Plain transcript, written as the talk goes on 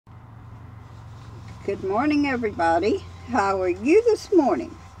Good morning, everybody. How are you this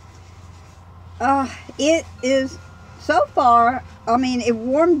morning? It is so far, it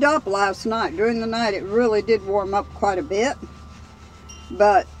warmed up last night. During the night, it really did warm up quite a bit.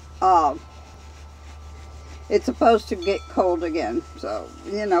 But it's supposed to get cold again. So,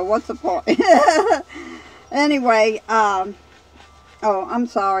 what's the point? Anyway, oh, I'm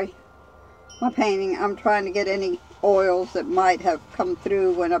sorry. My painting, I'm trying to get any oils that might have come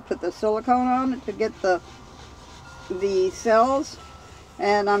through when I put the silicone on it to get the cells,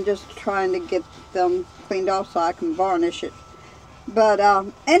 and I'm just trying to get them cleaned off so I can varnish it. But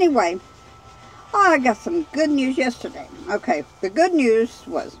anyway, I got some good news yesterday. Okay, the good news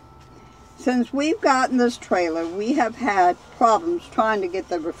was, since we've gotten this trailer, we have had problems trying to get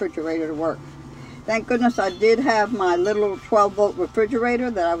the refrigerator to work. Thank goodness I did have my little 12-volt refrigerator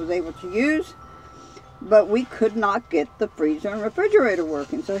that I was able to use, but we could not get the freezer and refrigerator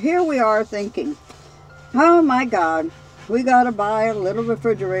working. So here we are thinking, oh my God, we got to buy a little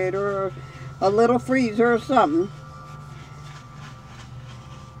refrigerator or a little freezer or something.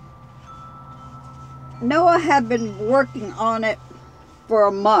 Noah had been working on it for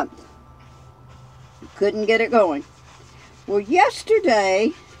a month. Couldn't get it going. Well,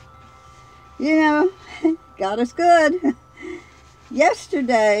 yesterday, God is good.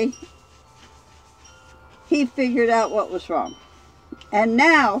 Yesterday, he figured out what was wrong. And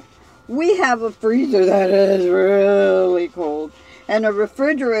now, we have a freezer that is really cold. And a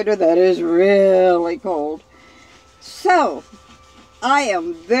refrigerator that is really cold. So, I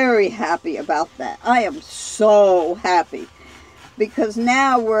am very happy about that. I am so happy. Because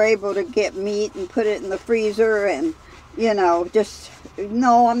now we're able to get meat and put it in the freezer and,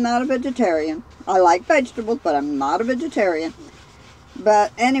 no, I'm not a vegetarian. I like vegetables, but I'm not a vegetarian.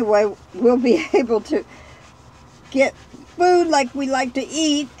 But anyway, we'll be able to get food like we like to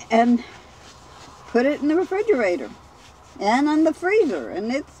eat and put it in the refrigerator and in the freezer.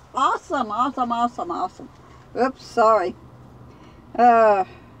 And it's awesome, awesome, awesome, awesome. Oops, sorry. Okay,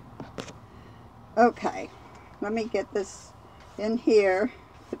 let me get this in here,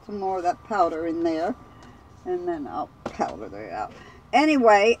 put some more of that powder in there, and then I'll powder it out.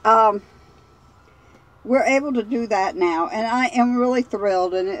 Anyway, we're able to do that now, and I am really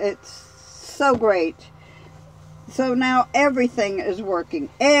thrilled, and it's so great. So now everything is working.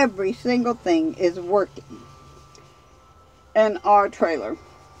 Every single thing is working in our trailer.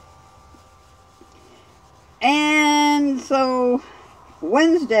 And so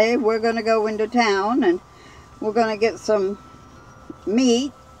Wednesday, we're going to go into town, and we're going to get some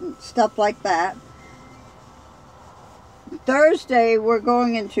meat and stuff like that. Thursday, we're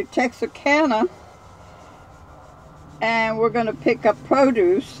going into Texarkana, and we're going to pick up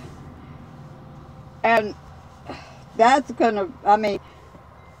produce. And that's going to,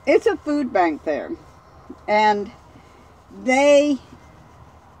 it's a food bank there. And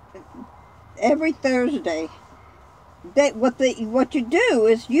every Thursday, what you do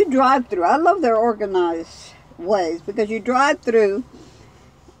is you drive through. I love their organized ways, because you drive through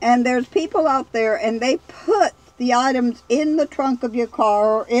and there's people out there and they put the items in the trunk of your car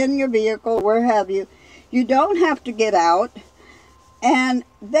or in your vehicle, where have you. You don't have to get out, and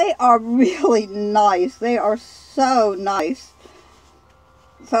they are really nice. They are so nice.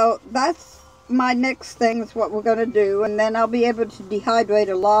 So that's my next thing, is what we're going to do, and then I'll be able to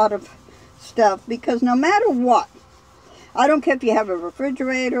dehydrate a lot of stuff, because no matter what, I don't care if you have a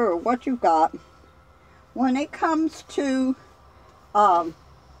refrigerator or what you've got, when it comes to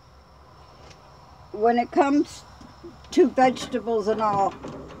vegetables and all,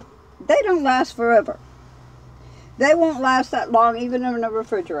 they don't last forever. They won't last that long, even in a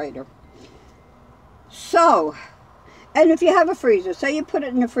refrigerator. So, and if you have a freezer, say you put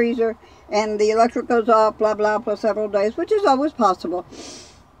it in the freezer and the electric goes off, blah, blah, for several days, which is always possible,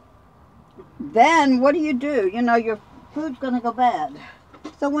 then what do? Your food's going to go bad.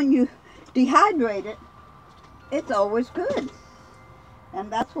 So when you dehydrate it, it's always good.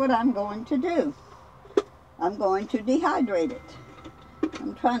 And that's what I'm going to do. I'm going to dehydrate it.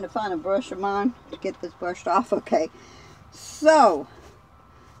 I'm trying to find a brush of mine to get this brushed off. Okay. So,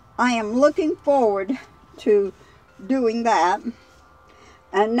 I am looking forward to doing that.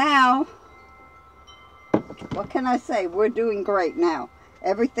 And now, what can I say? We're doing great now.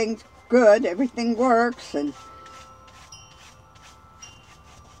 Everything's good. Everything works. And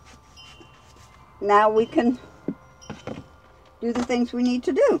now we can do the things we need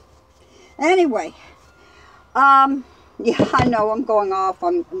to do. Anyway, yeah, I know I'm going off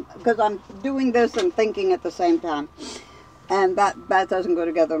because I'm doing this and thinking at the same time. And that doesn't go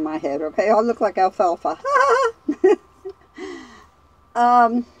together in my head, okay? I look like alfalfa.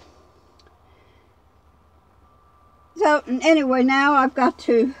 So anyway, now I've got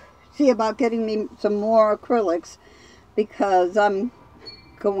to see about getting me some more acrylics because I'm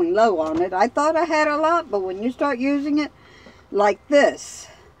going low on it. I thought I had a lot, but when you start using it like this,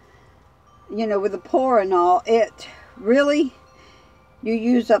 you know, with the pour and all, it really, you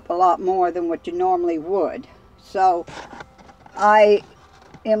use up a lot more than what you normally would. So I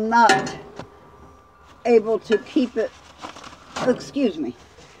am not able to keep it, excuse me,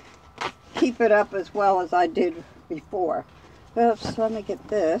 keep it up as well as I did before. Oops, let me get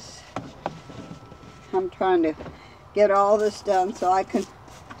this. I'm trying to get all this done so I can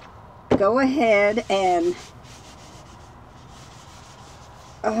go ahead and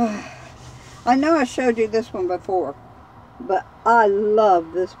I know I showed you this one before, but I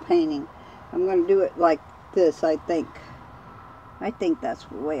love this painting. I'm going to do it like this, I think. I think that's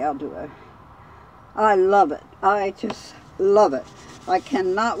the way I'll do it. I love it. I just love it. I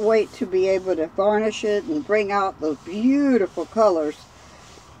cannot wait to be able to varnish it and bring out those beautiful colors.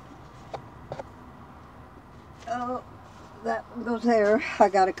 Oh, that goes there. I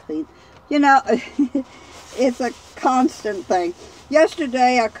gotta clean. You know, it's a constant thing.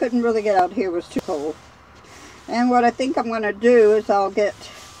 Yesterday I couldn't really get out here. It was too cold. And what I think I'm going to do is I'll get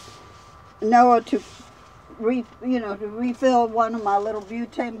Noah to refill one of my little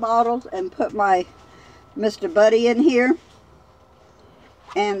butane bottles and put my Mr. Buddy in here.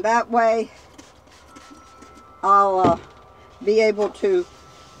 And that way I'll be able to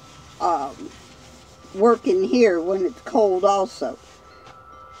work in here when it's cold also.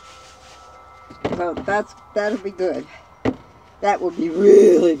 So that'll be good. That would be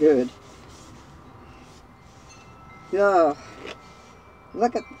really good. Oh,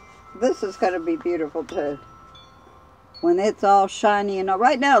 look at this, is going to be beautiful too. When it's all shiny and all.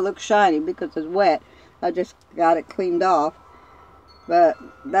 Right now it looks shiny because it's wet. I just got it cleaned off. But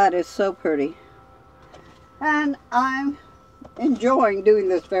that is so pretty. And I'm enjoying doing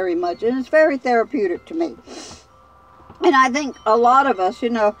this very much. And it's very therapeutic to me. And I think a lot of us, you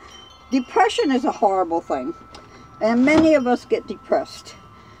know, depression is a horrible thing. And many of us get depressed.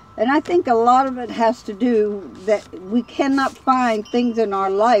 And I think a lot of it has to do that we cannot find things in our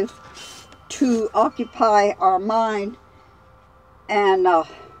life to occupy our mind. And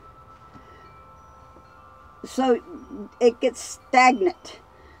so it gets stagnant.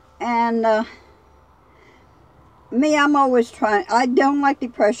 And me, I'm always trying. I don't like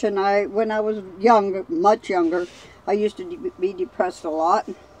depression. When I was younger, much younger, I used to be depressed a lot.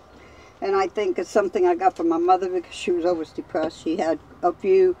 And I think it's something I got from my mother because she was always depressed. She had a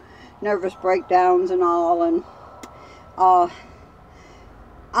few nervous breakdowns and all. And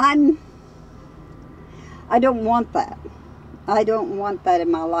I don't want that. I don't want that in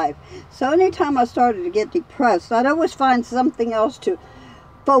my life. So anytime I started to get depressed, I'd always find something else to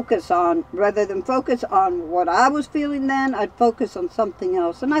focus on. Rather than focus on what I was feeling then, I'd focus on something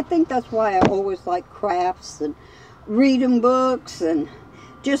else. And I think that's why I always like crafts and reading books and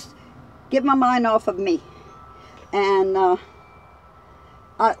just get my mind off of me. And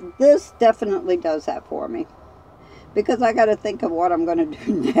this definitely does that for me. Because I got to think of what I'm going to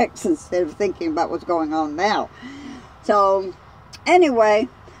do next instead of thinking about what's going on now. So, anyway,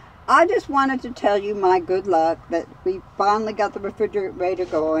 I just wanted to tell you my good luck that we finally got the refrigerator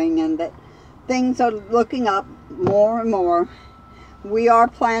going and that things are looking up more and more. We are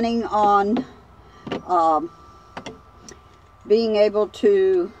planning on being able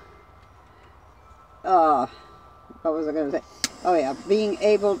to, what was I going to say? Oh yeah, being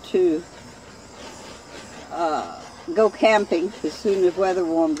able to go camping as soon as weather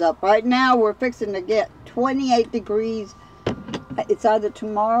warms up. Right now we're fixing to get 28 degrees. It's either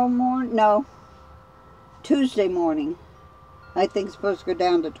tomorrow morning, no, Tuesday morning. I think it's supposed to go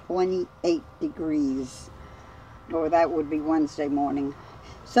down to 28 degrees. Or that would be Wednesday morning.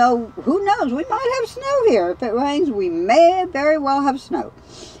 So who knows, we might have snow here. If it rains, we may very well have snow.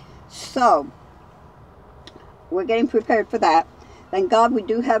 So we're getting prepared for that. Thank God we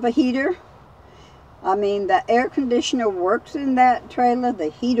do have a heater. I mean, the air conditioner works in that trailer.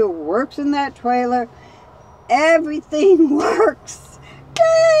 The heater works in that trailer. Everything works.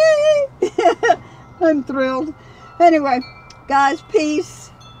 Yay! I'm thrilled. Anyway, guys,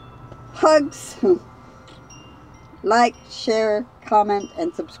 peace. Hugs. Like, share, comment,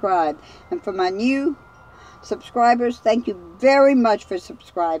 and subscribe. And for my new subscribers, thank you very much for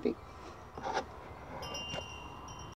subscribing.